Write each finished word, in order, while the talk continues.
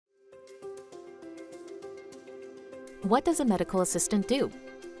What does a medical assistant do?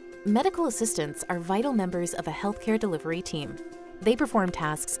 Medical assistants are vital members of a healthcare delivery team. They perform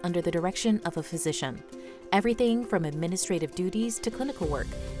tasks under the direction of a physician. Everything from administrative duties to clinical work,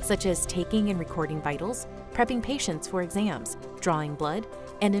 such as taking and recording vitals, prepping patients for exams, drawing blood,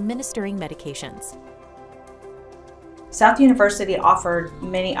 and administering medications. South University offered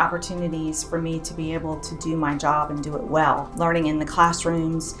many opportunities for me to be able to do my job and do it well. Learning in the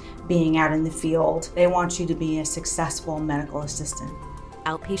classrooms, being out in the field. They want you to be a successful medical assistant.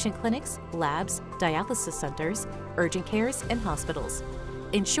 Outpatient clinics, labs, dialysis centers, urgent cares, and hospitals.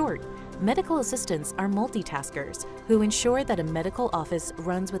 In short, medical assistants are multitaskers who ensure that a medical office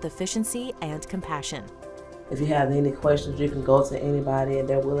runs with efficiency and compassion. If you have any questions, you can go to anybody and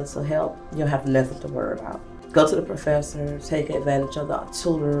they're willing to help. You don't have nothing to worry about. Go to the professor, take advantage of the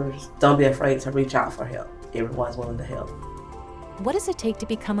tutors. Don't be afraid to reach out for help. Everyone's willing to help. What does it take to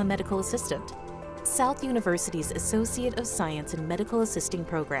become a medical assistant? South University's Associate of Science in Medical Assisting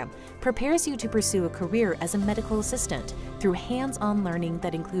program prepares you to pursue a career as a medical assistant through hands-on learning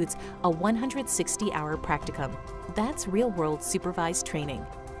that includes a 160-hour practicum. That's real-world supervised training.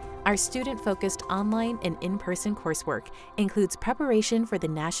 Our student-focused online and in-person coursework includes preparation for the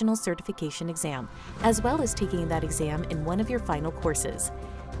National Certification Exam, as well as taking that exam in one of your final courses.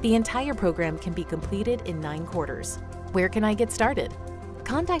 The entire program can be completed in 9 quarters. Where can I get started?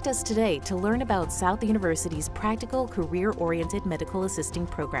 Contact us today to learn about South University's practical, career-oriented medical assisting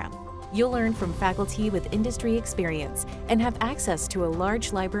program. You'll learn from faculty with industry experience and have access to a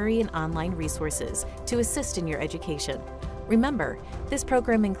large library and online resources to assist in your education. Remember, this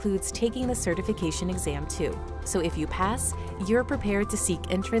program includes taking the certification exam too. So if you pass, you're prepared to seek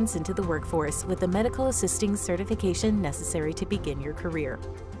entrance into the workforce with the medical assisting certification necessary to begin your career.